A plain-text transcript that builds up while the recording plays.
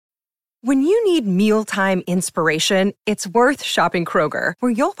When you need mealtime inspiration, it's worth shopping Kroger,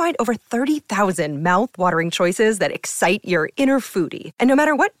 where you'll find over 30,000 mouth-watering choices that excite your inner foodie. And no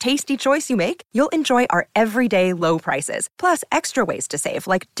matter what tasty choice you make, you'll enjoy our everyday low prices, plus extra ways to save,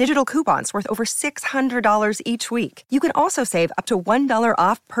 like digital coupons worth over $600 each week. You can also save up to $1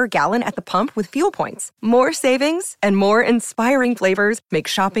 off per gallon at the pump with fuel points. More savings and more inspiring flavors make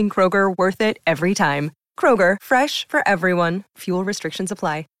shopping Kroger worth it every time. Kroger, fresh for everyone. Fuel restrictions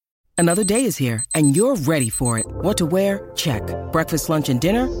apply. Another day is here, and you're ready for it. What to wear? Check. Breakfast, lunch, and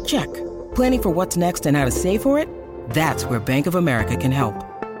dinner? Check. Planning for what's next and how to save for it? That's where Bank of America can help.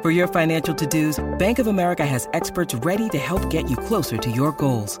 For your financial to-dos, Bank of America has experts ready to help get you closer to your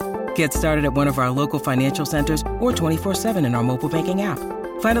goals. Get started at one of our local financial centers or 24/7 in our mobile banking app.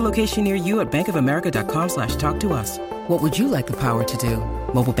 Find a location near you at bankofamerica.com/talktous. What would you like the power to do?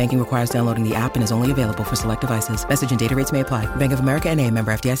 Mobile banking requires downloading the app and is only available for select devices. Message and data rates may apply. Bank of America N.A.,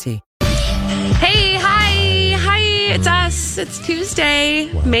 member FDIC. Hey, hi, it's us. It's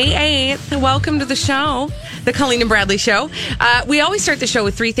Tuesday, May 8th. Welcome to the show, the Colleen and Bradley Show. We always start the show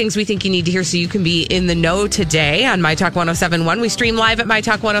with 3 things we think you need to hear so you can be in the know today on My Talk 1071. We stream live at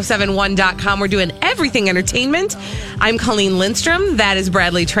MyTalk1071.com. We're doing everything entertainment. I'm Colleen Lindstrom. That is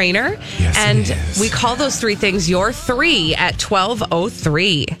Bradley Trainer. Yes, and it is. we call those 3 things your 3 at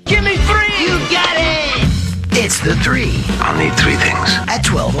 12:03. Give me 3! You got it! It's the 3. I'll need 3 things. At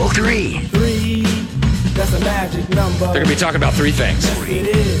 12:03. 3, that's a magic number. They're going to be talking about 3 things. Yes, it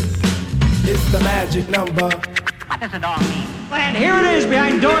is. It's the magic number. What does it all mean? And here it is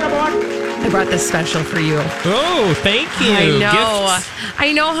behind door number 1. I brought this special for you. Oh, thank you. I know. Gifts.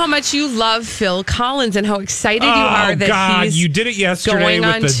 I know how much you love Phil Collins and how excited you are that God, he's you did it yesterday going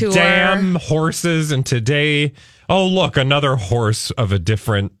with on the tour. damn horses, and today, oh, look, another horse of a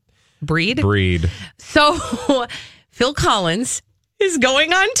different breed. So, Phil Collins is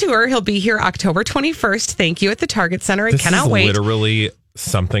going on tour. He'll be here October 21st. Thank you at the Target Center. I cannot wait. This is literally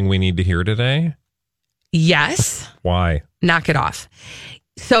something we need to hear today. Yes. Why? Knock it off.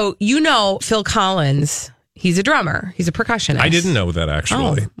 So, you know, Phil Collins, he's a drummer. He's a percussionist. I didn't know that,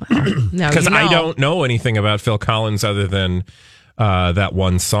 actually. Because I don't know anything about Phil Collins other than that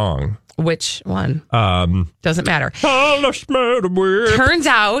one song. Which one? Doesn't matter. Turns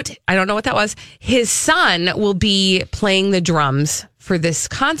out, I don't know what that was. His son will be playing the drums for this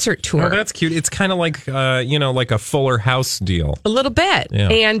concert tour. Oh, that's cute. It's kind of like, like a Fuller House deal. A little bit. Yeah.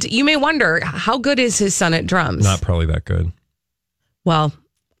 And you may wonder, how good is his son at drums? Not probably that good. Well,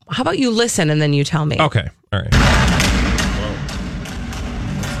 how about you listen and then you tell me? Okay. All right.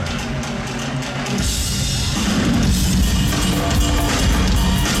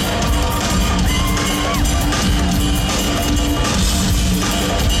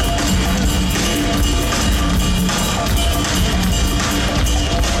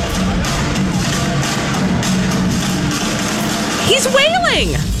 He's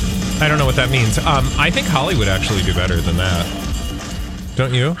wailing. I don't know what that means. I think Holly would actually do better than that.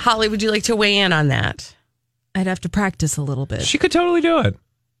 Don't you? Holly, would you like to weigh in on that? I'd have to practice a little bit. She could totally do it.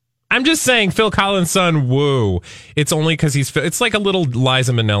 I'm just saying, Phil Collins' son, woo. It's only because it's like a little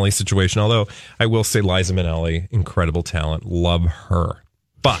Liza Minnelli situation. Although I will say Liza Minnelli, incredible talent. Love her.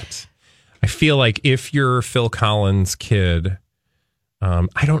 But I feel like if you're Phil Collins' kid,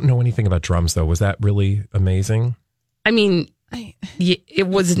 I don't know anything about drums, though. Was that really amazing? I mean, it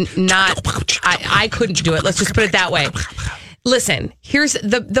was not. I couldn't do it. Let's just put it that way. Listen, here's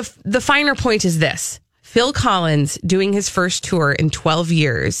the finer point is this. Phil Collins doing his first tour in 12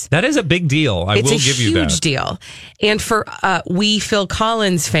 years. That is a big deal. I will give you that. It's a huge deal. And for we Phil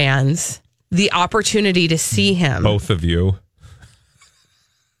Collins fans, the opportunity to see him. Both of you.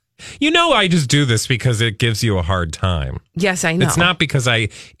 You know, I just do this because it gives you a hard time. Yes, I know. It's not because I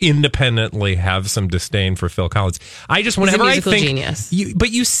independently have some disdain for Phil Collins. I just, whenever I think, genius.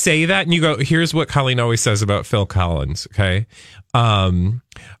 But you say that and you go, here's what Colleen always says about Phil Collins. Okay.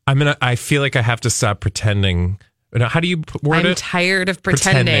 I feel like I have to stop pretending. How do you word it? I'm tired of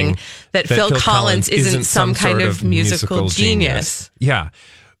pretending that Phil Collins isn't some kind of musical genius. Yeah.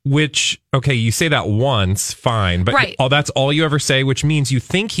 Which, okay, you say that once, fine. But right. That's all you ever say, which means you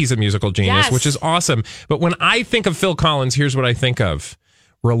think he's a musical genius, yes. which is awesome. But when I think of Phil Collins, here's what I think of.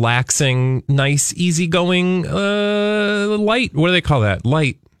 Relaxing, nice, easygoing, light. What do they call that?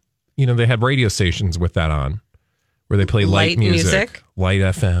 Light. You know, they had radio stations with that on where they play light music. Light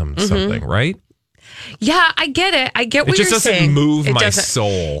FM, something, right? Yeah, I get it. I get what you're saying. It just doesn't move my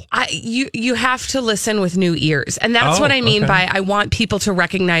soul. You have to listen with new ears. And that's what I mean by I want people to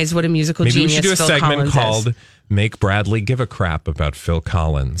recognize what a musical genius Phil Collins is. Maybe we should do a segment called Make Bradley Give a Crap About Phil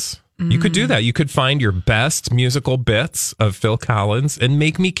Collins. You could do that. You could find your best musical bits of Phil Collins and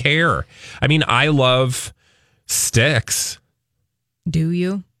make me care. I mean, I love Styx. Do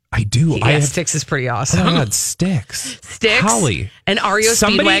you? I do. Yeah, Styx is pretty awesome. Oh my God, Styx. Holly. And REO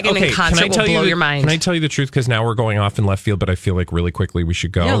Speedwagon in concert will blow your mind. Can I tell you the truth? Because now we're going off in left field, but I feel like really quickly we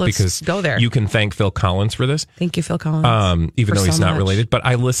should go. Yeah, let's because go there. You can thank Phil Collins for this. Thank you, Phil Collins. Even though he's so not much. related. But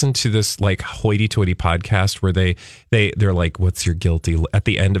I listened to this like hoity-toity podcast where they're like, what's your guilty? At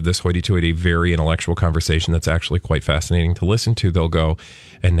the end of this hoity-toity, very intellectual conversation that's actually quite fascinating to listen to, they'll go,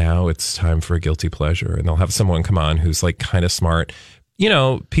 and now it's time for a guilty pleasure. And they'll have someone come on who's like kind of smart. You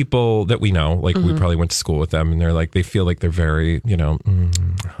know, people that we know, like we probably went to school with them, and they're like, they feel like they're very, you know,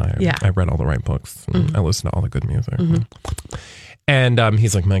 I read all the right books. I listen to all the good music. And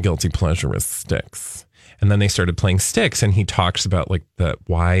he's like, my guilty pleasure is Styx. And then they started playing Styx, and he talks about like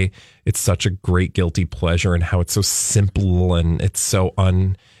why it's such a great guilty pleasure and how it's so simple and it's so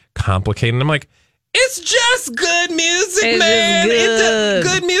uncomplicated. And I'm like, it's just good music, man.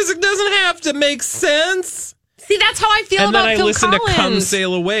 Good music doesn't have to make sense. See, that's how I feel about Phil Collins. And then I listened to Come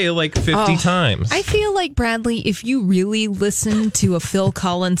Sail Away like 50 times. I feel like, Bradley, if you really listened to a Phil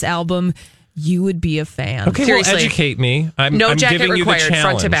Collins album, you would be a fan. Okay, Seriously. well, educate me. I'm jacket giving you the required,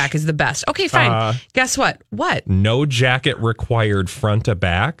 front to challenge. back is the best. Okay, fine. Guess what? What? No jacket required, front to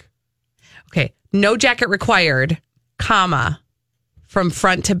back. Okay, no jacket required, comma, from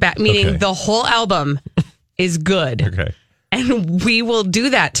front to back, meaning the whole album is good. Okay. And we will do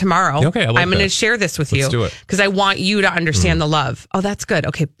that tomorrow. Okay, I like I'm going to that. share this with you. Let's do it. Because I want you to understand the love. Oh, that's good.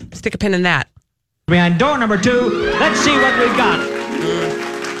 Okay, stick a pin in that. Behind door number 2, let's see what we've got.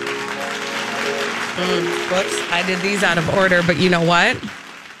 Whoops, I did these out of order, but you know what?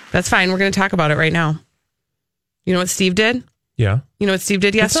 That's fine. We're going to talk about it right now. You know what Steve did? Yeah. You know what Steve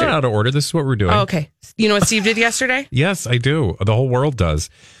did It's yesterday? not out of order. This is what we're doing. Oh, okay. You know what Steve did yesterday? Yes, I do. The whole world does.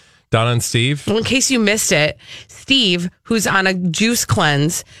 Donna and Steve. Well, in case you missed it, Steve, who's on a juice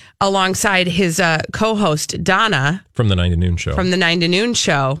cleanse alongside his co-host, Donna. From the 9 to Noon show. From the 9 to Noon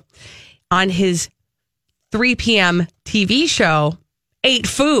show, on his 3 p.m. TV show, ate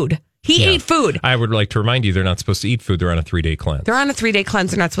food. He ate food. I would like to remind you, they're not supposed to eat food. They're on a 3-day cleanse. They're on a 3-day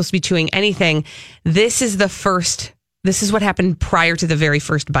cleanse. They're not supposed to be chewing anything. This is what happened prior to the very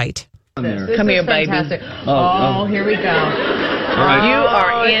first bite. Come here, baby. Oh, here we go. All right. You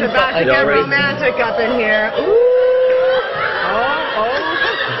are in. It's about to get romantic up in here. Ooh.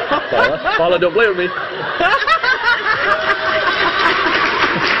 Oh. Paula, don't play with me.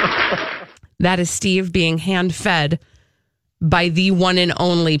 That is Steve being hand-fed by the one and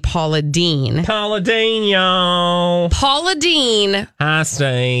only Paula Dean. Paula Dean, y'all. Paula Dean. Hi,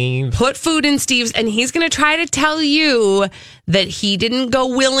 Steve. Put food in Steve's, and he's going to try to tell you that he didn't go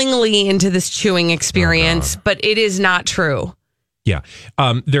willingly into this chewing experience, but it is not true. Yeah.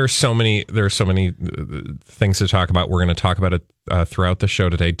 There are so many things to talk about. We're going to talk about it throughout the show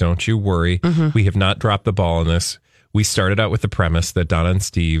today. Don't you worry. We have not dropped the ball on this. We started out with the premise that Donna and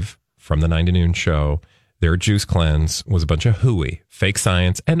Steve from the 9 to Noon show, their juice cleanse was a bunch of hooey, fake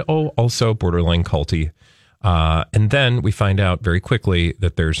science, and also borderline culty. And then we find out very quickly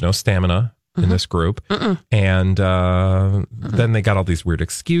that there's no stamina in this group. And then they got all these weird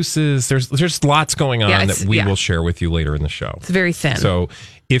excuses. There's lots going on that we will share with you later in the show. It's very thin. So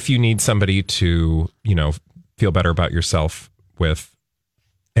if you need somebody to, feel better about yourself with,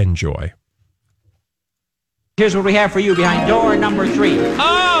 enjoy. Here's what we have for you behind door number 3.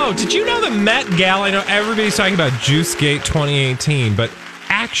 Oh, did you know the Met Gala? I know everybody's talking about Juicegate 2018, but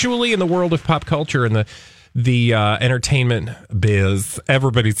actually in the world of pop culture and the entertainment biz,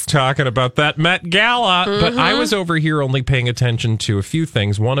 everybody's talking about that Met Gala. But I was over here only paying attention to a few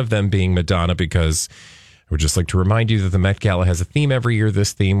things, one of them being Madonna, because I would just like to remind you that the Met Gala has a theme every year.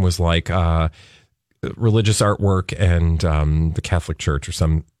 This theme was like religious artwork and the Catholic Church or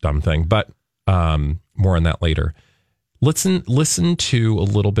some dumb thing. But more on that later. Listen to a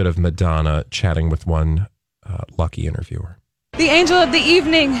little bit of Madonna chatting with one lucky interviewer. The angel of the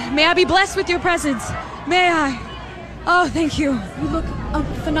evening, may I be blessed with your presence? May I? Oh, thank you. You look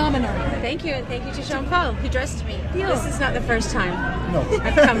phenomenal. Thank you, and thank you to Jean-Paul, who dressed me. This is not the first time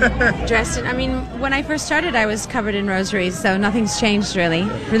I've come dressed in. I mean, when I first started, I was covered in rosaries, so nothing's changed, really.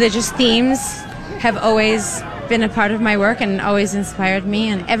 Religious themes have always been a part of my work and always inspired me,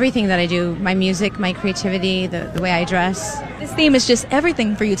 and everything that I do, my music, my creativity, the way I dress. This theme is just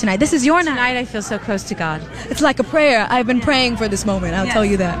everything for you tonight. This is your night. Tonight I feel so close to God. It's like a prayer. I've been praying for this moment. I'll tell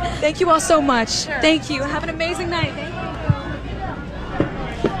you that. Thank you all so much. Sure. Thank you. Have an amazing night. Thank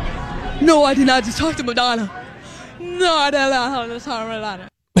you. No, I did not just talk to Madonna. No, I did not talk to Madonna.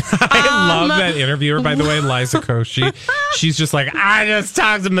 I love that interviewer, by the way, Liza Koshy. She's just like, I just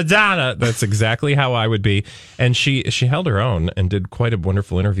talked to Madonna. That's exactly how I would be. And she held her own and did quite a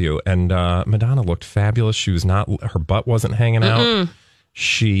wonderful interview. And Madonna looked fabulous. She was not, her butt wasn't hanging out.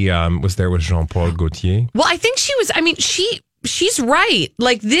 She was there with Jean-Paul Gaultier. Well, I think she's right.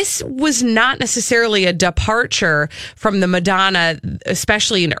 Like, this was not necessarily a departure from the Madonna,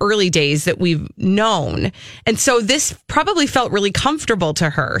 especially in early days that we've known. And so this probably felt really comfortable to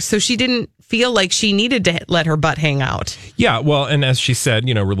her. So she didn't feel like she needed to let her butt hang out. Yeah, well, and as she said,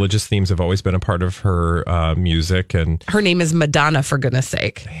 religious themes have always been a part of her music. And her name is Madonna, for goodness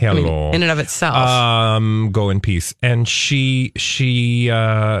sake. Hello. I mean, in and of itself. Go in peace. And she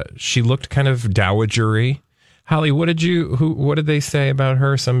looked kind of dowagery. Holly, what did they say about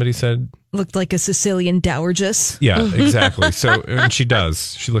her? Somebody said looked like a Sicilian dowageress. Yeah, exactly. So and she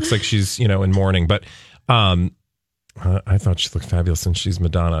does. She looks like she's, in mourning. But I thought she looked fabulous, and she's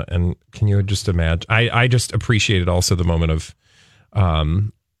Madonna. And can you just imagine? I just appreciated also the moment of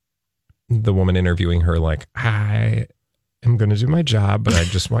the woman interviewing her, like, I am going to do my job, but I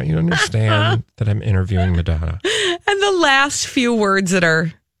just want you to understand that I'm interviewing Madonna. And the last few words that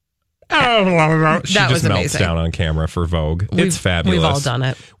are... She that just was melts amazing. down on camera for Vogue. It's fabulous. We've all done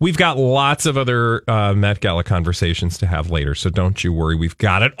it. We've got lots of other Met Gala conversations to have later, so don't you worry. We've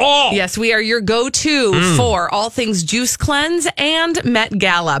got it all. Yes, we are your go-to for all things Juice Cleanse and Met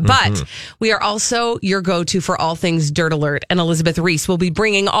Gala. But we are also your go-to for all things Dirt Alert. And Elizabeth Reese will be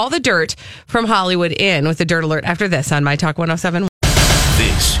bringing all the dirt from Hollywood in with the Dirt Alert after this on My Talk 107.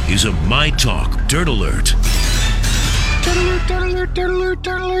 This is a My Talk Dirt Alert.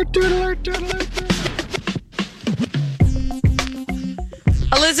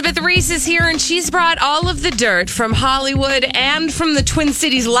 Elizabeth Reese is here, and she's brought all of the dirt from Hollywood and from the Twin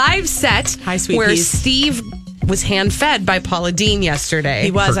Cities live set. Hi, sweet where peas. Steve was hand-fed by Paula Dean yesterday.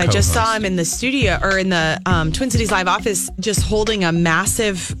 He was. I just saw him in the studio, or in the Twin Cities live office, just holding a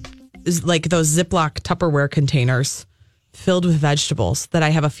massive, like those Ziploc Tupperware containers filled with vegetables that I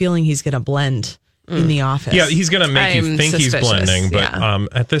have a feeling he's going to blend in the office. Yeah, he's going to make you think he's blending,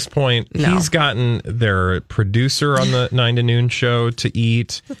 but at this point, he's gotten their producer on the 9 to Noon show to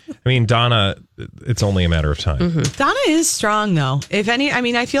eat. I mean, Donna, it's only a matter of time. Donna is strong, though. If any, I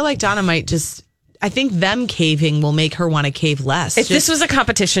mean, I feel like Donna might just... I think them caving will make her want to cave less. If this was a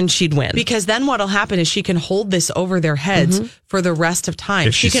competition, she'd win. Because then what'll happen is she can hold this over their heads for the rest of time.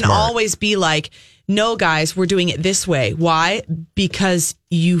 If She she's can smart. always be like, no, guys, we're doing it this way. Why? Because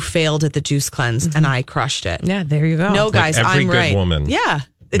you failed at the juice cleanse and I crushed it. Yeah, there you go. No, Like guys, every I'm good right. woman Yeah.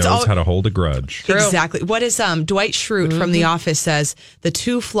 It's knows how to hold a grudge. Exactly. What is Dwight Schrute from The Office says, the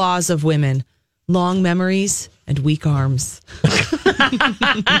two flaws of women, long memories and weak arms. Bingo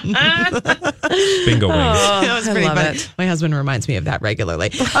wings. That was pretty I love funny. it. My husband reminds me of that regularly.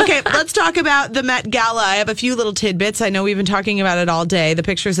 Okay, let's talk about the Met Gala. I have a few little tidbits. I know we've been talking about it all day. The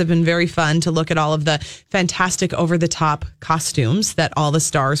pictures have been very fun to look at all of the fantastic over-the-top costumes that all the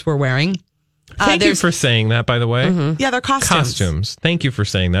stars were wearing. Thank you for saying that, by the way. Yeah, they're costumes. Thank you for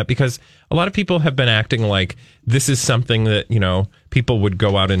saying that, because a lot of people have been acting like this is something that, you know, people would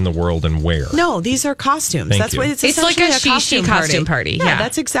go out in the world and wear. No, these are costumes. Thank That's you. what it's. It's like a essentially costume party. Yeah, Yeah.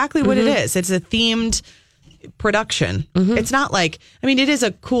 that's exactly what it is. It's a themed production. It's not like, I mean, it is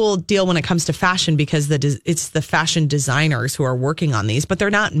a cool deal when it comes to fashion because it's the fashion designers who are working on these, but they're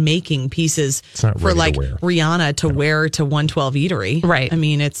not making pieces not for ready to like wear. Rihanna to wear to 112 Eatery. Right. I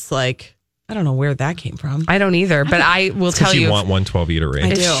mean, it's like, I don't know where that came from. I don't either, but I will tell Because you, you want 112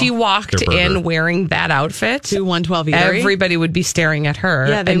 Eatery. if she walked Their burger. in wearing that outfit, To 112 Eatery. everybody would be staring at her,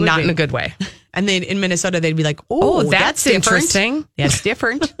 Yeah, they and would not be. in a good way. And then in Minnesota, they'd be like, Oh, oh, that's different. interesting. That's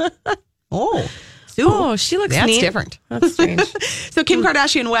different. Oh, Sue, Oh, she looks that's neat. different. That's strange. So Kim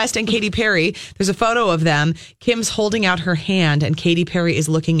Kardashian West and Katy Perry, there's a photo of them. Kim's holding out her hand and Katy Perry is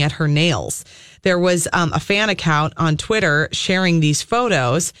looking at her nails. There was a fan account on Twitter sharing these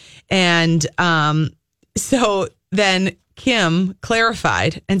photos. And so then Kim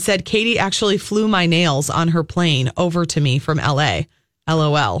clarified and said, Katy actually flew my nails on her plane over to me from LA.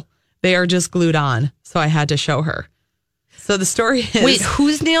 LOL. They are just glued on. So I had to show her. So the story is... Wait,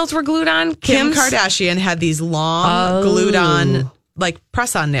 whose nails were glued on? Kim Kim's? Kardashian had these long, glued on, like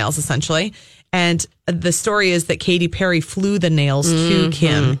press-on nails, essentially. And the story is that Katy Perry flew the nails to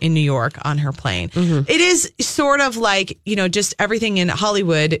Kim in New York on her plane. It is sort of like, you know, just everything in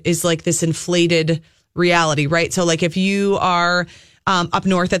Hollywood is like this inflated reality, right? So like if you are up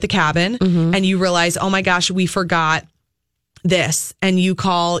north at the cabin and you realize, oh my gosh, we forgot this, and you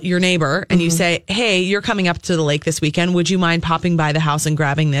call your neighbor and you say, hey, you're coming up to the lake this weekend. Would you mind popping by the house and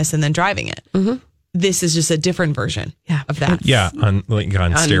grabbing this and then driving it? this is just a different version of that. Yeah, on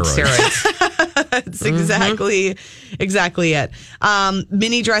steroids. That's exactly it.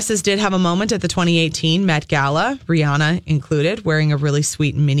 Mini dresses did have a moment at the 2018 Met Gala, Rihanna included, wearing a really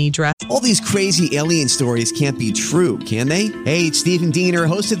sweet mini dress. All these crazy alien stories can't be true, can they? Hey, it's Stephen Diener,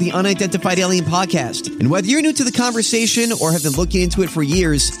 host of the Unidentified Alien Podcast. And whether you're new to the conversation or have been looking into it for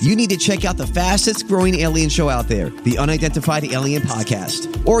years, you need to check out the fastest growing alien show out there, the Unidentified Alien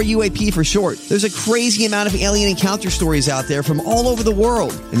Podcast, or UAP for short. There's a crazy amount of alien encounter stories out there from all over the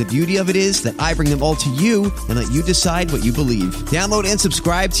world. And the beauty of it is that I bring them all to you and let you decide what you believe. Download and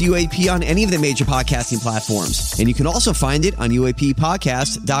subscribe to UAP on any of the major podcasting platforms. And you can also find it on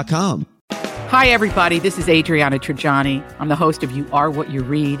UAPpodcast.com. Hi, everybody. This is Adriana Trajani. I'm the host of You Are What You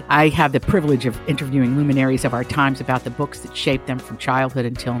Read. I have the privilege of interviewing luminaries of our times about the books that shaped them from childhood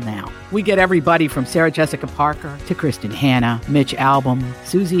until now. We get everybody from Sarah Jessica Parker to Kristen Hanna, Mitch Albom,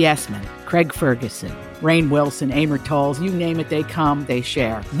 Susie Essman, Craig Ferguson, Rainn Wilson, Amor Tolls, you name it, they come, they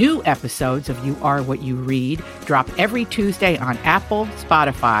share. New episodes of You Are What You Read drop every Tuesday on Apple,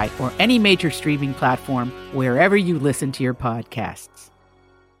 Spotify, or any major streaming platform wherever you listen to your podcasts.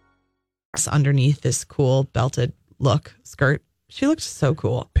 Underneath this cool belted look skirt, she looked so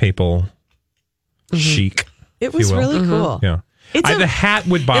cool. Papal chic. It was really cool. Yeah. The hat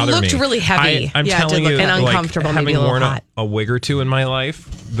would bother me. It looked really heavy. I'm telling you, and uncomfortable, having maybe a little worn hot. a wig or two in my life,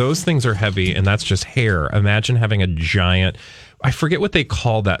 those things are heavy, and that's just hair. Imagine having a giant. I forget what they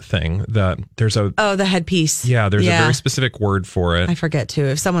call that thing. The headpiece. Yeah, there's a very specific word for it. I forget too.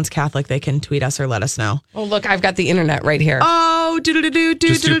 If someone's Catholic, they can tweet us or let us know. Oh, look, I've got the internet right here. Oh,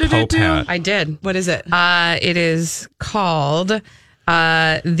 Just do Pope hat. I did. What is it? It is called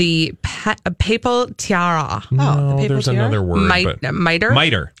the papal tiara. No, the there's tiara? another word. Miter?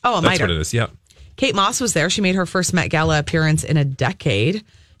 Miter. Oh, a That's miter. what it is. Yep. Kate Moss was there. She made her first Met Gala appearance in a decade.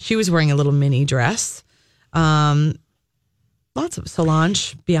 She was wearing a little mini dress. Lots of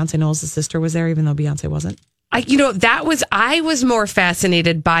Solange, Beyonce Knowles' sister, was there, even though Beyonce wasn't. I was more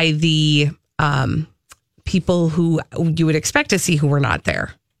fascinated by the people who you would expect to see who were not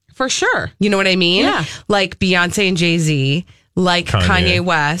there. For sure. You know what I mean? Yeah. Like Beyonce and Jay-Z, like Kanye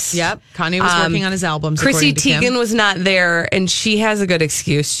West. Yep. Kanye was working on his albums. Chrissy according to Teigen Kim. was not there, and she has a good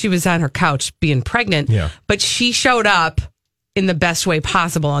excuse. She was on her couch being pregnant, but she showed up in the best way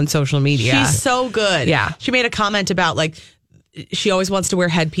possible on social media. She's so good. Yeah. She made a comment about she always wants to wear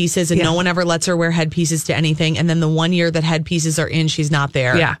headpieces and no one ever lets her wear headpieces to anything. And then the 1 year that headpieces are in, she's not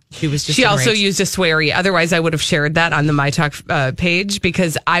there. Yeah. She was just She also enraged. used a sweary. Otherwise, I would have shared that on the My Talk page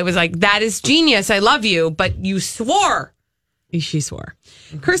because I was like, that is genius. I love you. But you swore. She swore.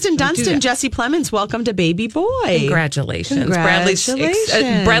 Kirsten Dunst and Jesse Plemons, welcome to Baby Boy. Congratulations.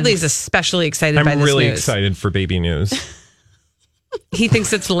 Congratulations. Bradley's especially excited by this I'm really news. excited for baby news. He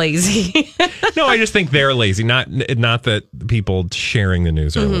thinks it's lazy. No, I just think they're lazy. Not that people sharing the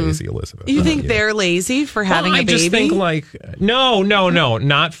news are lazy, Elizabeth. You think they're lazy for having a baby? I just think no,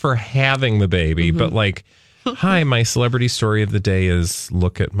 not for having the baby, but hi, my celebrity story of the day is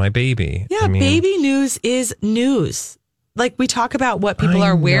look at my baby. Yeah, baby news is news. We talk about what people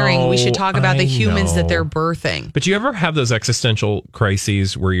are wearing. We should talk about the humans that they're birthing. But you ever have those existential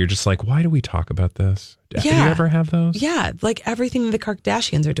crises where you're just like, why do we talk about this? Do you ever have those? Yeah, everything the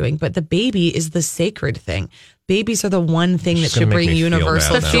Kardashians are doing. But the baby is the sacred thing. Babies are the one thing that should bring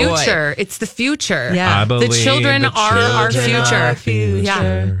universal the joy. future. It's the future. Yeah. The children are our future.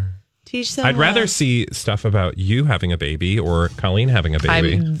 Yeah. Teach them. I'd rather see stuff about you having a baby or Colleen having a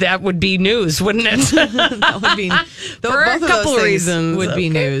baby. That would be news, wouldn't it? That would be for a couple reasons. Would be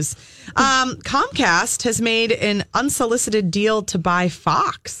news. Comcast has made an unsolicited deal to buy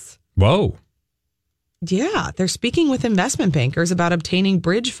Fox. Whoa. Yeah, they're speaking with investment bankers about obtaining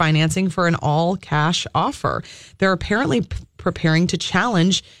bridge financing for an all-cash offer. They're apparently preparing to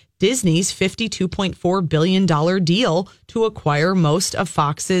challenge Disney's $52.4 billion deal to acquire most of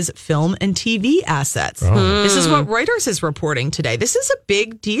Fox's film and TV assets. This is what Reuters is reporting today. This is a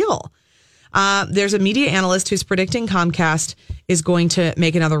big deal. There's a media analyst who's predicting Comcast is going to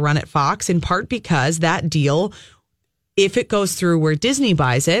make another run at Fox, in part because that deal, if it goes through where Disney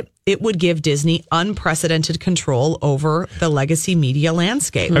buys it, it would give Disney unprecedented control over the legacy media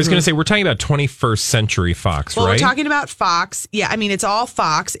landscape. I was going to say, we're talking about 21st Century Fox, right? Well, we're talking about Fox. Yeah, I mean, it's all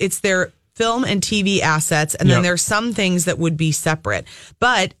Fox. It's their film and TV assets, and then there's some things that would be separate.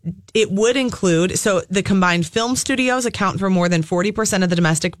 But it would include, so the combined film studios account for more than 40% of the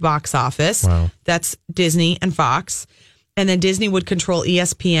domestic box office. Wow. That's Disney and Fox. And then Disney would control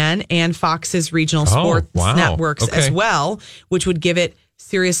ESPN and Fox's regional sports networks as well, which would give it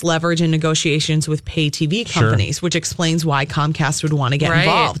serious leverage in negotiations with pay TV companies, which explains why Comcast would want to get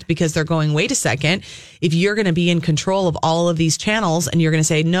involved, because they're going, wait a second, if you're going to be in control of all of these channels and you're going to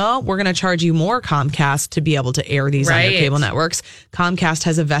say, no, we're going to charge you more, Comcast, to be able to air these on your cable networks, Comcast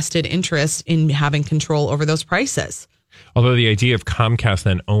has a vested interest in having control over those prices. Although the idea of Comcast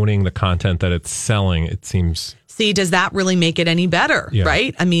then owning the content that it's selling, it seems... See, does that really make it any better,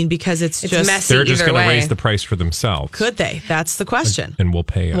 right? I mean, because it's just... messy. They're just going to way. raise the price for themselves. Could they? That's the question. And we'll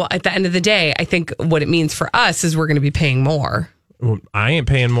pay it. Well, at the end of the day, I think what it means for us is we're going to be paying more. Well, I ain't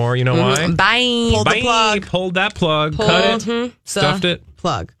paying more. You know why? Bye. Pulled the plug. Pulled that plug. Cut it. Stuffed it.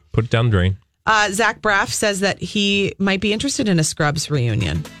 Plug. Put it down the drain. Zach Braff says that he might be interested in a Scrubs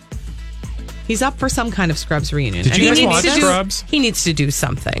reunion. He's up for some kind of Scrubs reunion. Did you guys watch Scrubs? He needs to do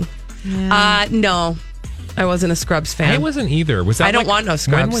something. Yeah. No. I wasn't a Scrubs fan. I wasn't either. Was that I don't want no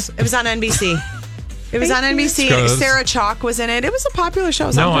Scrubs. It was on NBC. It was on NBC. Scrubs. Sarah Chalk was in it. It was a popular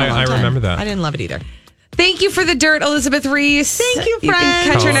show. No, I remember that. I didn't love it either. Thank you for the dirt, Elizabeth Reese. Thank you, friend. You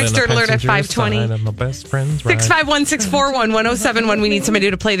can catch your next Dirt Alert at 5:20. My best friends, 651-641-1071. We need somebody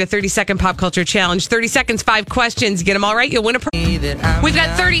to play the 30-second pop culture challenge. 30 seconds, 5 questions. You get them all right, you'll win a prize. We've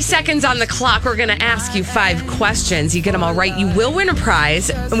got 30 seconds on the clock. We're going to ask you 5 questions. You get them all right, you will win a prize.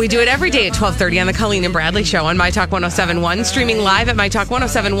 And we do it every day at 12:30 on the Colleen and Bradley Show on My Talk 1071. Streaming live at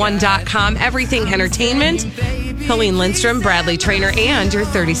MyTalk1071.com. Everything Entertainment. Colleen Lindstrom, Bradley Trainer, and your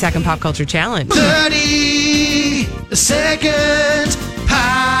 30-second pop culture challenge. 30-second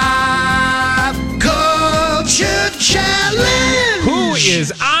pop culture challenge. Who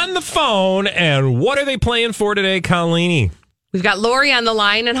is on the phone and what are they playing for today, Colleen? We've got Lori on the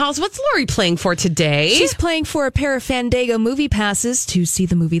line. And Halls, what's Lori playing for today? She's playing for a pair of Fandango movie passes to see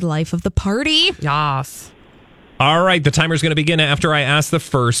the movie Life of the Party. Yes. All right, the timer's going to begin after I ask the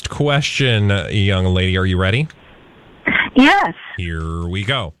first question. Young lady, are you ready? Yes. Here we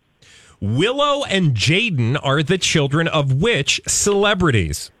go. Willow and Jaden are the children of which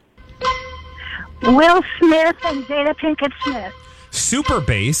celebrities? Will Smith and Jada Pinkett Smith. Super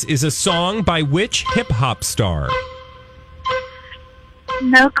Bass is a song by which hip-hop star?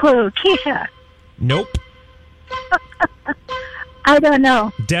 No clue. Keisha. Nope. I don't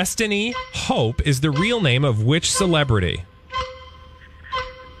know. Destiny Hope is the real name of which celebrity?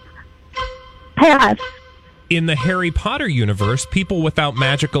 Pass. In the Harry Potter universe, people without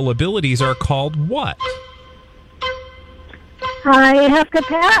magical abilities are called what? I have to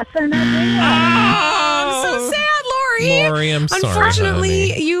pass. I'm not doing that. I'm so sad, Lori. Lori, I'm sorry, Unfortunately,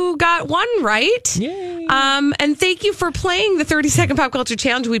 honey. you got one right. Yay. And thank you for playing the 30-second pop culture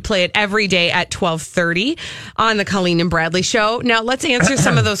challenge. We play it every day at 12:30 on the Colleen and Bradley Show. Now, let's answer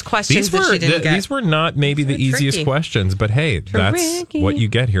some of those questions that you didn't get. These were not maybe the easiest tricky. questions, but hey, that's what you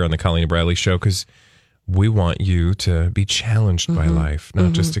get here on the Colleen and Bradley Show, because we want you to be challenged by life,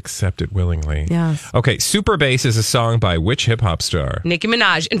 not just accept it willingly. Yes. Okay, Super Bass is a song by which hip-hop star? Nicki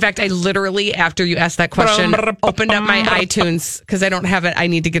Minaj. In fact, I literally, after you asked that question, opened up my iTunes because I don't have it. I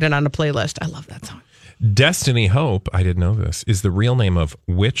need to get it on a playlist. I love that song. Destiny Hope, I didn't know this, is the real name of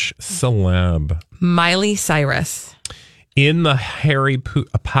which celeb? Miley Cyrus. In the Harry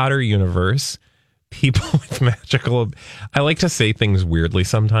Potter universe, people with magical... I like to say things weirdly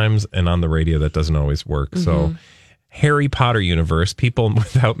sometimes, and on the radio that doesn't always work. So, Harry Potter universe, people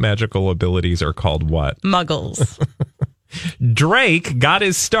without magical abilities are called what? Muggles. Drake got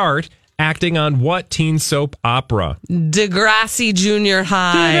his start acting on what teen soap opera? Degrassi Junior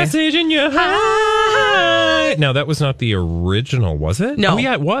High. Degrassi Junior High. Now, that was not the original, was it? No. Oh,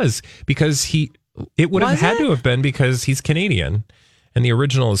 yeah, it was. Because it would have had to have been because he's Canadian. And the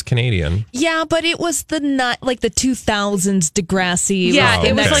original is Canadian. Yeah, but it was the 2000s Degrassi. Yeah,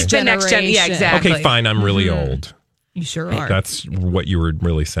 it was okay. like the next gen. Yeah, exactly. Okay, fine. I'm really old. You sure are. That's what you were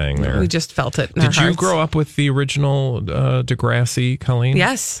really saying there. We just felt it in Did our you hearts. grow up with the original Degrassi, Colleen?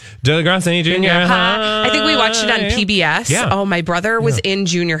 Yes. Degrassi Junior High. I think we watched it on PBS. Yeah. Oh, my brother was in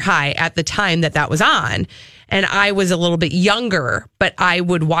junior high at the time that was on. And I was a little bit younger, but I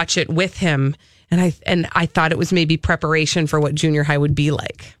would watch it with him. And I thought it was maybe preparation for what junior high would be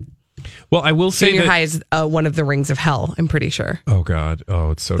like. Well, I will say junior that high is one of the rings of hell, I'm pretty sure. Oh, God.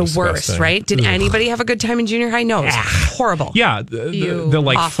 Oh, it's so the disgusting. worst, right? Did anybody have a good time in junior high? No, it was horrible. Yeah, the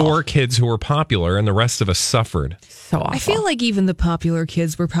like Awful. 4 kids who were popular and the rest of us suffered. So awful. I feel like even the popular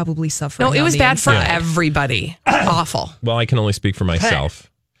kids were probably suffering. No, it on was the bad for inside. everybody. Awful. Well, I can only speak for myself.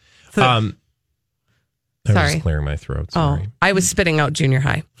 I was Sorry. clearing my throat. Sorry. Oh, I was spitting out junior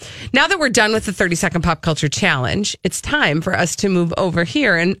high. Now that we're done with the 30-second pop culture challenge, it's time for us to move over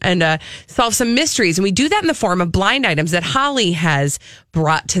here and solve some mysteries. And we do that in the form of blind items that Holly has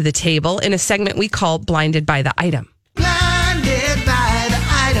brought to the table in a segment we call Blinded by the Item. Blinded by the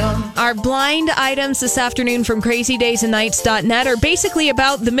Our blind items this afternoon from crazydaysandnights.net are basically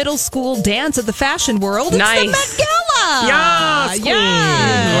about the middle school dance of the fashion world. Nice. It's the Met Gala. Yes.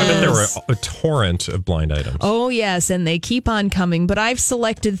 I bet there were a torrent of blind items. Oh, yes, and they keep on coming, but I've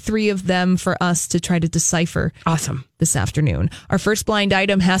selected 3 of them for us to try to decipher. Awesome. This afternoon. Our first blind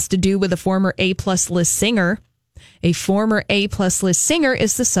item has to do with a former A-plus list singer. A former A-plus list singer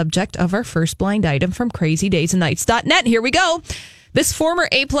is the subject of our first blind item from crazydaysandnights.net. Here we go. This former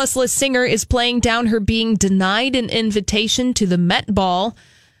A-plus list singer is playing down her being denied an invitation to the Met Ball,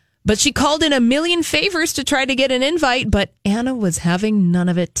 but she called in a million favors to try to get an invite, but Anna was having none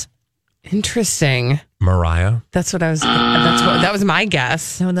of it. Interesting. Mariah. That was my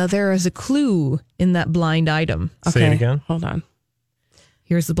guess. Now there is a clue in that blind item. Say it again. Hold on.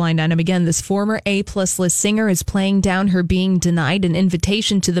 Here's the blind item again. This former A-plus list singer is playing down her being denied an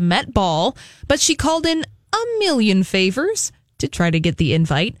invitation to the Met Ball, but she called in a million favors to try to get the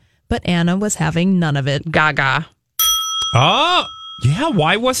invite, but Anna was having none of it. Gaga. Oh, yeah.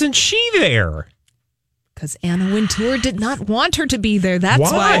 Why wasn't she there? Because Anna Wintour did not want her to be there.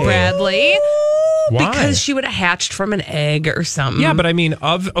 That's why, Bradley. Why? Because she would have hatched from an egg or something. Yeah, but I mean,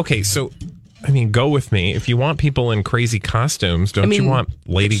 go with me. If you want people in crazy costumes, don't you want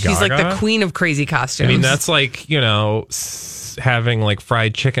Lady Gaga? She's like the queen of crazy costumes. I mean, that's like, having like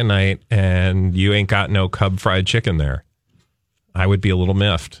fried chicken night and you ain't got no Cub fried chicken there. I would be a little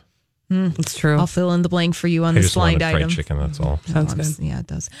miffed. That's true. I'll fill in the blank for you on this blind item. Fried chicken, that's all. Sounds good. Yeah, it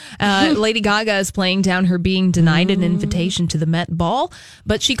does. Lady Gaga is playing down her being denied an invitation to the Met Ball,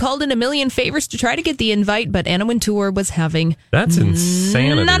 but she called in a million favors to try to get the invite, but Anna Wintour was having That's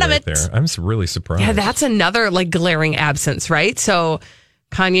insanity none of right it. there. I'm really surprised. Yeah, that's another like glaring absence, right? So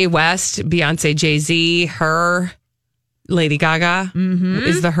Kanye West, Beyonce, Jay-Z, her, Lady Gaga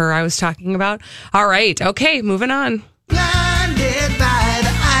is the her I was talking about. All right. Okay, moving on. Blinded by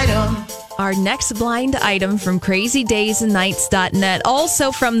the item. Our next blind item from crazydaysandnights.net.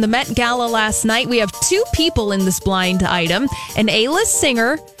 Also from the Met Gala last night, we have 2 people in this blind item, an A-list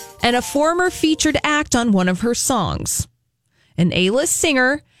singer and a former featured act on one of her songs. An A-list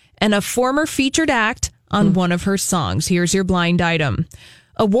singer and a former featured act on one of her songs. Here's your blind item.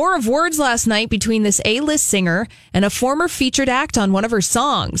 A war of words last night between this A-list singer and a former featured act on one of her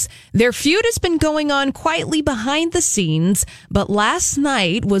songs. Their feud has been going on quietly behind the scenes, but last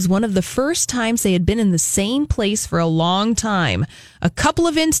night was one of the first times they had been in the same place for a long time. A couple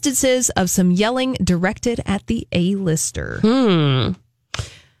of instances of some yelling directed at the A-lister. Is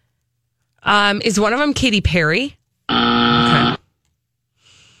one of them Katy Perry? Okay.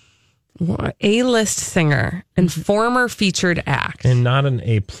 A-list singer and former featured act. And not an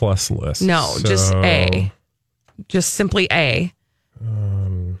A-plus list. No, just A. Just simply A.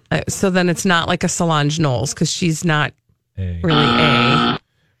 So then it's not like a Solange Knowles because she's not really A.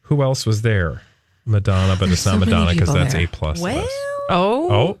 Who else was there? Madonna, but it's not Madonna because that's there. A-plus list.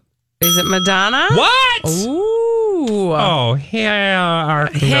 Oh. Is it Madonna? What? Ooh. Oh,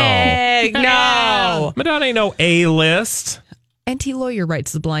 heck no. Madonna ain't no A-list. NT Lawyer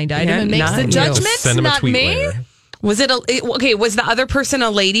writes the blind item Yeah, and makes the judgment, Send him a not tweet me. later. Was it was the other person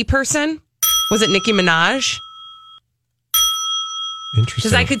a lady person? Was it Nicki Minaj? Interesting.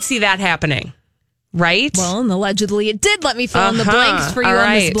 Because I could see that happening. Right? Well, and allegedly it did. Let me fill in the blanks for you All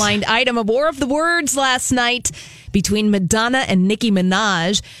on this right. blind item. A war of the words last night between Madonna and Nicki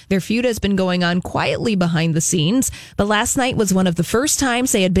Minaj. Their feud has been going on quietly behind the scenes, but last night was one of the first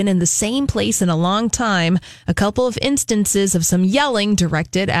times they had been in the same place in a long time. A couple of instances of some yelling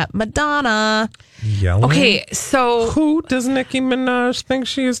directed at Madonna. Yelling? Okay, so who does Nicki Minaj think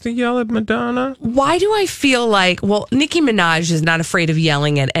she is to yell at Madonna? Why do I feel like, Nicki Minaj is not afraid of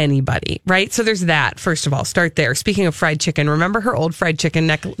yelling at anybody, right? So there's that, first of all. Start there. Speaking of fried chicken, remember her old fried chicken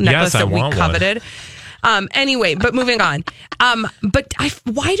necklace that we coveted? Anyway, but moving on. But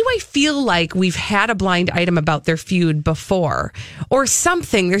why do I feel like we've had a blind item about their feud before or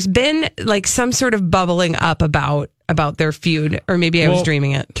something? There's been like some sort of bubbling up about their feud, or maybe I was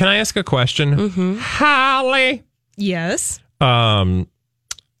dreaming it. Can I ask a question? Mm-hmm. Holly. Yes. I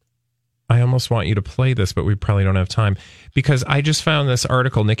almost want you to play this, but we probably don't have time because I just found this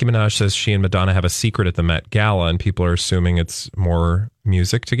article. Nicki Minaj says she and Madonna have a secret at the Met Gala, and people are assuming it's more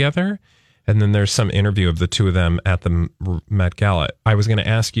music together. And then there's some interview of the two of them at the Met Gala. I was going to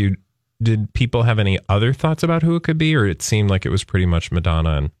ask you, did people have any other thoughts about who it could be, or it seemed like it was pretty much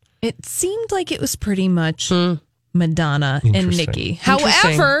Madonna? And It seemed like it was pretty much Madonna and Nicki.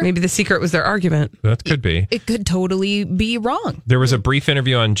 However, maybe the secret was their argument. That could be. It could totally be wrong. There was a brief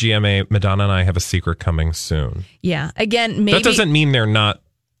interview on GMA. Madonna and I have a secret coming soon. Yeah. Again, maybe That doesn't mean they're not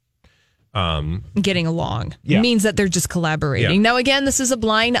getting along. Yeah. It means that they're just collaborating. Yeah. Now, again, this is a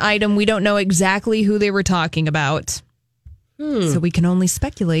blind item. We don't know exactly who they were talking about. So we can only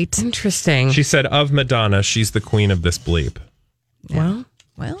speculate. Interesting. She said of Madonna, she's the queen of this bleep. Well,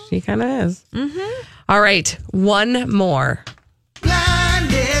 she kind of is. Mm-hmm. All right, one more.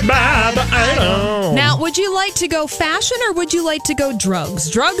 Now, would you like to go fashion or would you like to go drugs?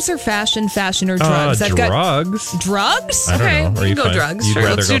 Drugs or fashion? Fashion or drugs? Drugs. Drugs? I don't Okay. know. Are you can go drugs. You'd Sure,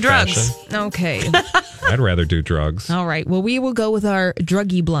 rather let's go do drugs. fashion? Okay. I'd rather do drugs. All right. Well, we will go with our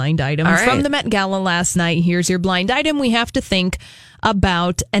druggy blind item All right. from the Met Gala last night. Here's your blind item. We have to think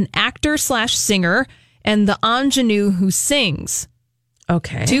about an actor/singer and the ingenue who sings.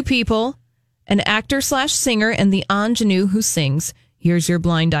 Okay. Two people, an actor/singer and the ingenue who sings. Here's your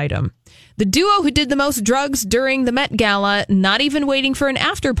blind item. The duo who did the most drugs during the Met Gala, not even waiting for an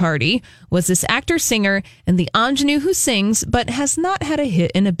after party, was this actor-singer and the ingenue who sings, but has not had a hit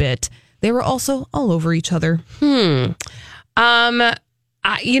in a bit. They were also all over each other. At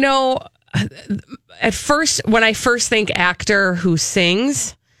first, when I first think actor who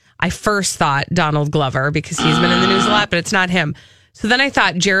sings, I first thought Donald Glover because he's been in the news a lot, but it's not him. So then I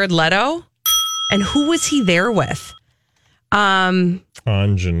thought Jared Leto. And who was he there with? Ingenue.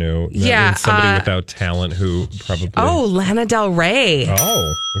 That Yeah, means somebody without talent who probably. Oh, Lana Del Rey. Oh, okay. Well,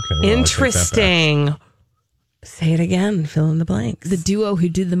 I'll take that Interesting. Say it again. Fill in the blanks. The duo who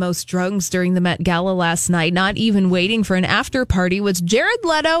did the most drugs during the Met Gala last night, not even waiting for an after party, was Jared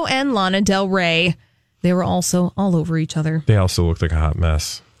Leto and Lana Del Rey. They were also all over each other. back. They also looked like a hot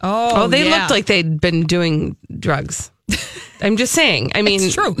mess. Oh, they looked like they'd been doing drugs. I'm just saying. I mean,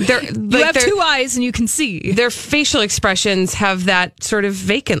 it's true. You have two eyes and you can see. Their facial expressions have that sort of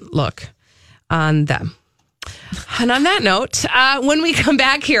vacant look on them. And on that note, when we come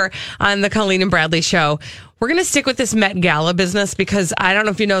back here on the Colleen and Bradley Show, we're going to stick with this Met Gala business because I don't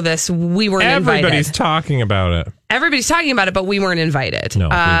know if you know this, we weren't invited. Everybody's talking about it. Everybody's talking about it, but we weren't invited. No, we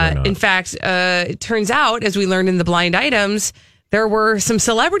were not. In fact, it turns out, as we learned in the blind items, there were some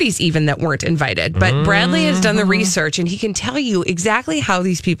celebrities even that weren't invited. But Bradley has done the research, and he can tell you exactly how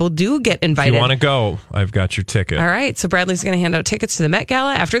these people do get invited. If you want to go, I've got your ticket. All right, so Bradley's going to hand out tickets to the Met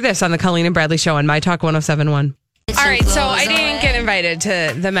Gala after this on the Colleen and Bradley Show on My Talk 1071. All right, so I didn't get invited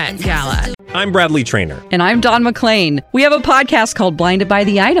to the Met Gala. I'm Bradley Trainer. And I'm Don McClain. We have a podcast called Blinded by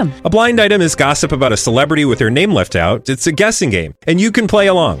the Item. A blind item is gossip about a celebrity with their name left out. It's a guessing game, and you can play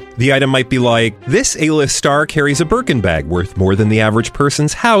along. The item might be like, this A-list star carries a Birkin bag worth more than the average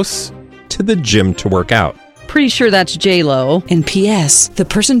person's house to the gym to work out. Pretty sure that's J-Lo. And P.S. the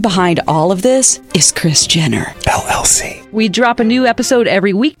person behind all of this is Kris Jenner, LLC. We drop a new episode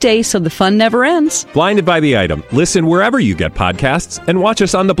every weekday so the fun never ends. Blinded by the Item. Listen wherever you get podcasts and watch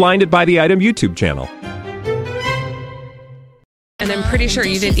us on the Blinded by the Item YouTube channel. And I'm pretty sure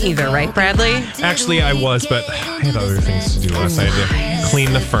you didn't either, right, Bradley? Actually, I was, but I had other things to do last night. I had to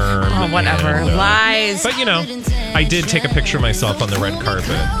clean the firm. Oh, whatever. And, Lies. But, I did take a picture of myself on the red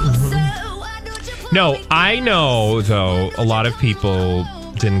carpet. No, I know, though, a lot of people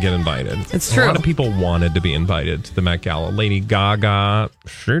didn't get invited. It's true. A lot of people wanted to be invited to the Met Gala. Lady Gaga,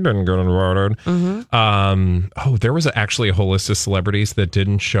 she didn't get invited. There was actually a whole list of celebrities that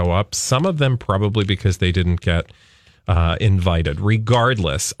didn't show up. Some of them probably because they didn't get invited.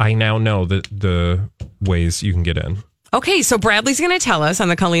 Regardless, I now know the ways you can get in. Okay, so Bradley's going to tell us on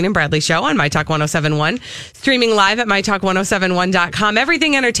the Colleen and Bradley Show on My Talk 1071, streaming live at MyTalk1071.com.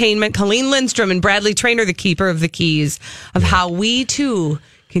 Everything Entertainment, Colleen Lindstrom and Bradley Trainer, the keeper of the keys of how we too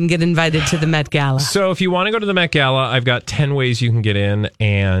can get invited to the Met Gala. So if you want to go to the Met Gala, I've got 10 ways you can get in,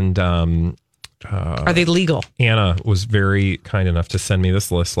 and are they legal? Anna was very kind enough to send me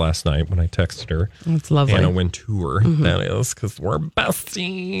this list last night when I texted her. That's lovely. Anna Wintour, that is, because we're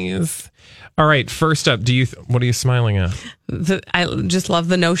besties. All right, first up, what are you smiling at? I just love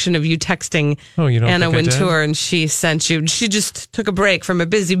the notion of you texting Anna Wintour, and she sent you. She just took a break from a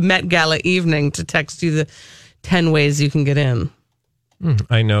busy Met Gala evening to text you the 10 ways you can get in.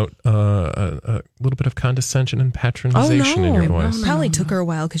 I note a little bit of condescension and patronization in your voice. Probably took her a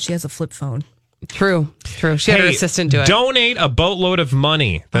while because she has a flip phone. True. She had her assistant do it. Donate a boatload of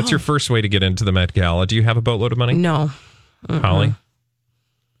money. That's your first way to get into the Met Gala. Do you have a boatload of money? No. Holly?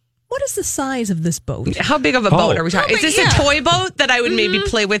 What is the size of this boat? How big of a boat are we talking? Is this a toy boat that I would maybe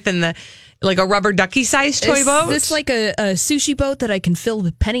play with in the, like a rubber ducky sized toy boat? Is this like a sushi boat that I can fill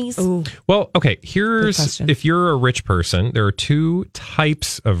with pennies? Ooh. Well, okay, if you're a rich person, there are two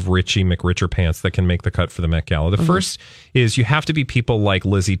types of Richie McRicher pants that can make the cut for the Met Gala. The first is you have to be people like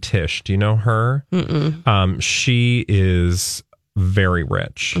Lizzie Tisch. Do you know her? She is very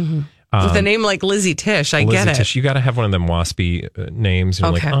rich. With a name like Lizzie Tish, I get it. Tish, you got to have one of them waspy names. You're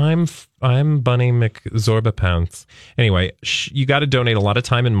Okay. like, I'm Bunny McZorbapants. Anyway, you got to donate a lot of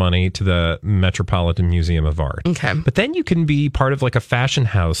time and money to the Metropolitan Museum of Art. Okay. But then you can be part of like a fashion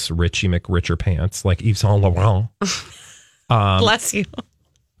house, Richie McRicher Pants, like Yves Saint Laurent. Bless you.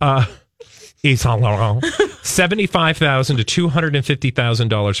 Yves Saint Laurent. $75,000 to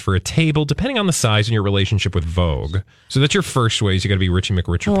 $250,000 for a table, depending on the size and your relationship with Vogue. So that's your first ways. You got to be Richie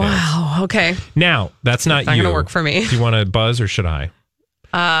McRicher Pants. Wow. Okay. Now, that's not Not you. going to work for me. Do you want to buzz or should I?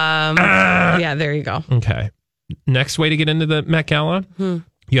 Yeah, there you go. Okay. Next way to get into the Met Gala, you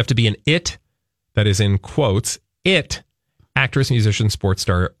have to be an it, that is in quotes, it, actress, musician, sports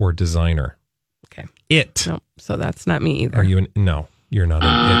star, or designer. Okay. It. No, so that's not me either. Are you no, you're not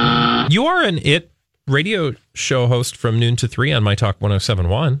an it. You are an it radio show host from noon to 3 on My Talk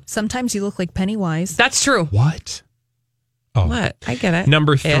 107.1. Sometimes you look like Pennywise. That's true. What? Oh. What? I get it.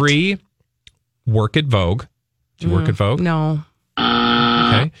 Number 3, work at Vogue. Do you work at Vogue? No.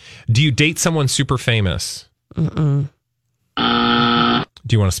 Okay. Do you date someone super famous? Mm-mm.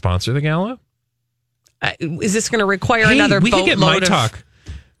 Do you want to sponsor the gala? Is this going to require another we could get My boatload of... Talk.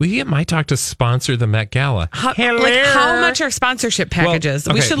 We could get My Talk to sponsor the Met Gala. How much are sponsorship packages?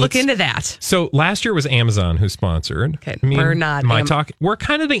 Well, we okay, should look into that. So last year was Amazon who sponsored. Okay, I mean, we're not My Talk. We're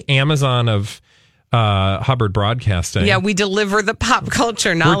kind of the Amazon of Hubbard Broadcasting. Yeah, we deliver the pop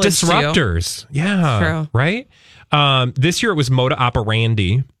culture knowledge. We're disruptors. Yeah, True. Right. This year it was Moda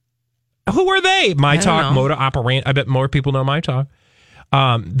Operandi. Who are they? My Talk, Moda Operandi. I bet more people know My Talk.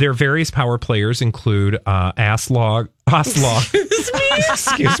 Their various power players include Aslog.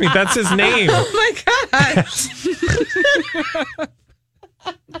 Excuse me, that's his name. Oh my gosh.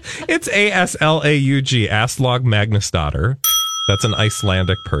 It's ASLAUG, Aslog Magnusdottir. That's an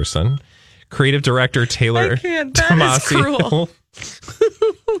Icelandic person. Creative director Taylor Tomassi.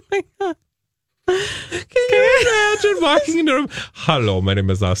 Oh my God. Can you imagine walking into him? Hello, my name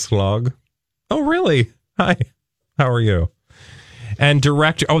is Aslog. Oh, really? Hi. How are you? And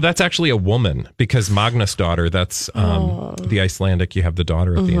director, that's actually a woman because Magnusdottir, that's the Icelandic, you have the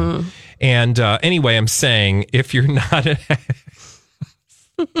daughter at the end. And anyway, I'm saying if you're not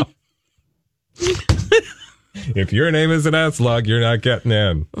if your name is an Aslog, you're not getting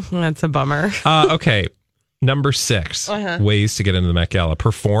in. That's a bummer. Okay. Number 6, ways to get into the Met Gala.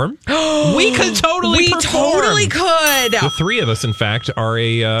 Perform. We could totally perform. We totally could. The 3 of us, in fact, are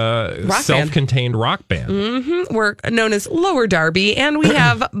a self-contained rock band. Mm-hmm. We're known as Lower Derby, and we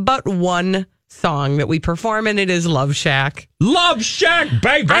have but one song that we perform, and it is Love Shack. Love Shack,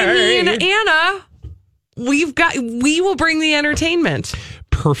 baby! I mean, Anna, we will bring the entertainment.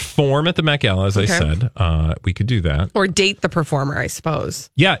 Perform at the Met Gala, as I said. We could do that. Or date the performer, I suppose.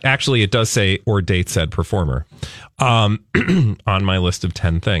 Yeah, actually, it does say, or date said performer. On my list of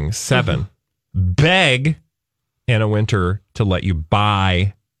 10 things. 7, beg Anna Wintour to let you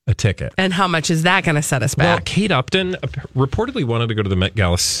buy a ticket. And how much is that going to set us back? Well, Kate Upton reportedly wanted to go to the Met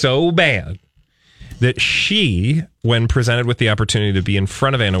Gala so bad that she, when presented with the opportunity to be in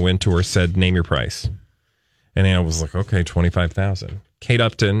front of Anna Wintour, said, name your price. And Anna was like, okay, $25,000. Kate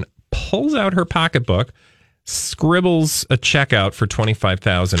Upton pulls out her pocketbook, scribbles a check out for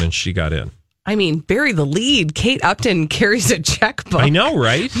 $25,000, and she got in. I mean, bury the lead. Kate Upton carries a checkbook. I know,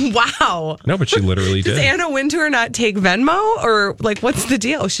 right? Wow. No, but she literally did. Does Anna Wintour not take Venmo, or like what's the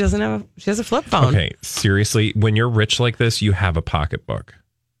deal? She has a flip phone. Okay, seriously, when you're rich like this, you have a pocketbook.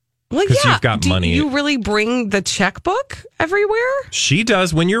 Well, because you've got money. Do you really bring the checkbook everywhere? She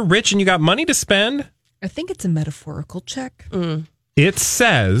does. When you're rich and you got money to spend. I think it's a metaphorical check. It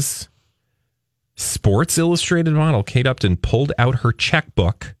says, Sports Illustrated model Kate Upton pulled out her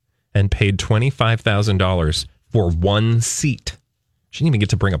checkbook and paid $25,000 for one seat. She didn't even get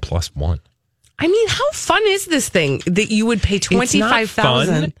to bring a +1. I mean, how fun is this thing that you would pay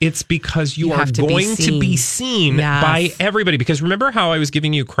 $25,000? It's because you are going to be seen by everybody. Because remember how I was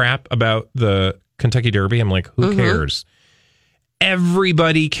giving you crap about the Kentucky Derby? I'm like, who cares?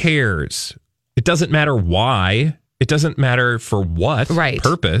 Everybody cares. It doesn't matter why. It doesn't matter for what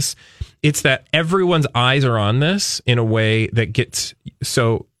purpose. It's that everyone's eyes are on this in a way that gets...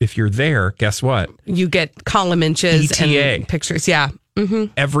 So if you're there, guess what? You get column inches ETA. And pictures. Yeah.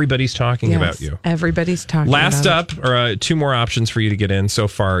 Mm-hmm. Everybody's talking about you. Everybody's talking Last about up are 2 more options for you to get in. So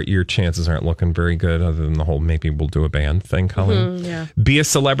far, your chances aren't looking very good other than the whole maybe we'll do a band thing, Colleen. Be a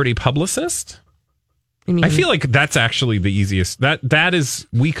celebrity publicist. I feel like that's actually the easiest. That is,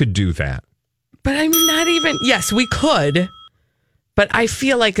 we could do that. But I'm not even... Yes, we could. But I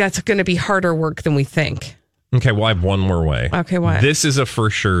feel like that's going to be harder work than we think. Okay, well, I have one more way. Okay, what? This is a for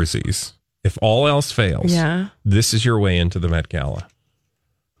surezies. If all else fails, this is your way into the Met Gala.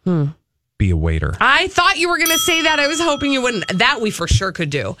 be a waiter. I thought you were going to say that. I was hoping you wouldn't. That we for sure could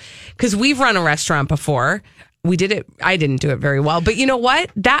do because we've run a restaurant before. We did it. I didn't do it very well, but you know what?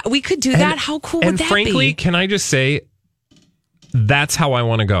 That we could do that. How cool would that be? And frankly, can I just say, that's how I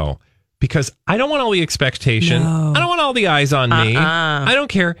want to go because I don't want all the expectation. No. I don't want all the eyes on me. I don't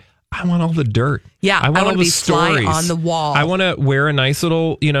care. I want all the dirt. Yeah, I want all the stories on the wall. I want to wear a nice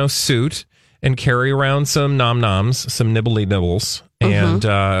little, suit and carry around some nom-noms, some nibbly nibbles, and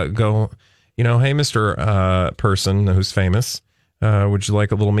go, hey, Mr. Person who's famous, would you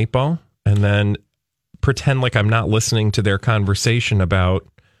like a little meatball? And then pretend like I'm not listening to their conversation about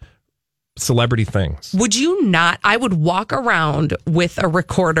celebrity things. Would you not? I would walk around with a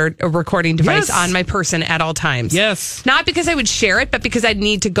recording device on my person at all times. Yes. Not because I would share it, but because I'd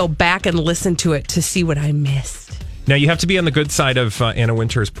need to go back and listen to it to see what I missed. Now, you have to be on the good side of Anna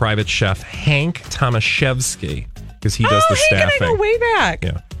Wintour's private chef, Hank Tomaszewski, because he does the staffing. I go way back.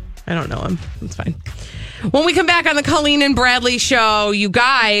 Yeah. I don't know him. It's fine. When we come back on the Colleen and Bradley show, you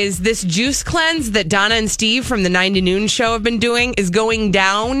guys, this juice cleanse that Donna and Steve from the 9 to Noon show have been doing is going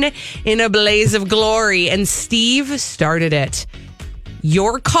down in a blaze of glory. And Steve started it.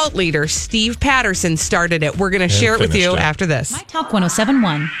 Your cult leader, Steve Patterson, started it. We're going to share it with you after this. My Talk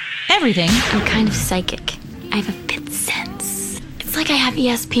 1071. Everything. I'm kind of psychic. I have a fifth sense. It's like I have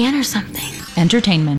ESPN or something. Entertainment.